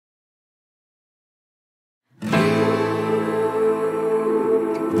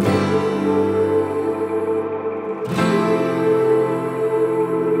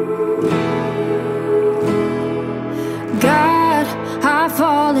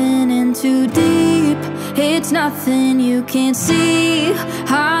falling in too deep. It's nothing you can't see.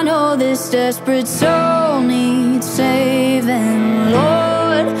 I know this desperate soul needs saving.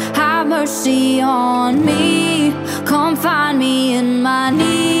 Lord, have mercy on me. Come find me in my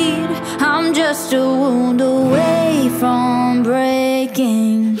need. I'm just a wound away from breaking.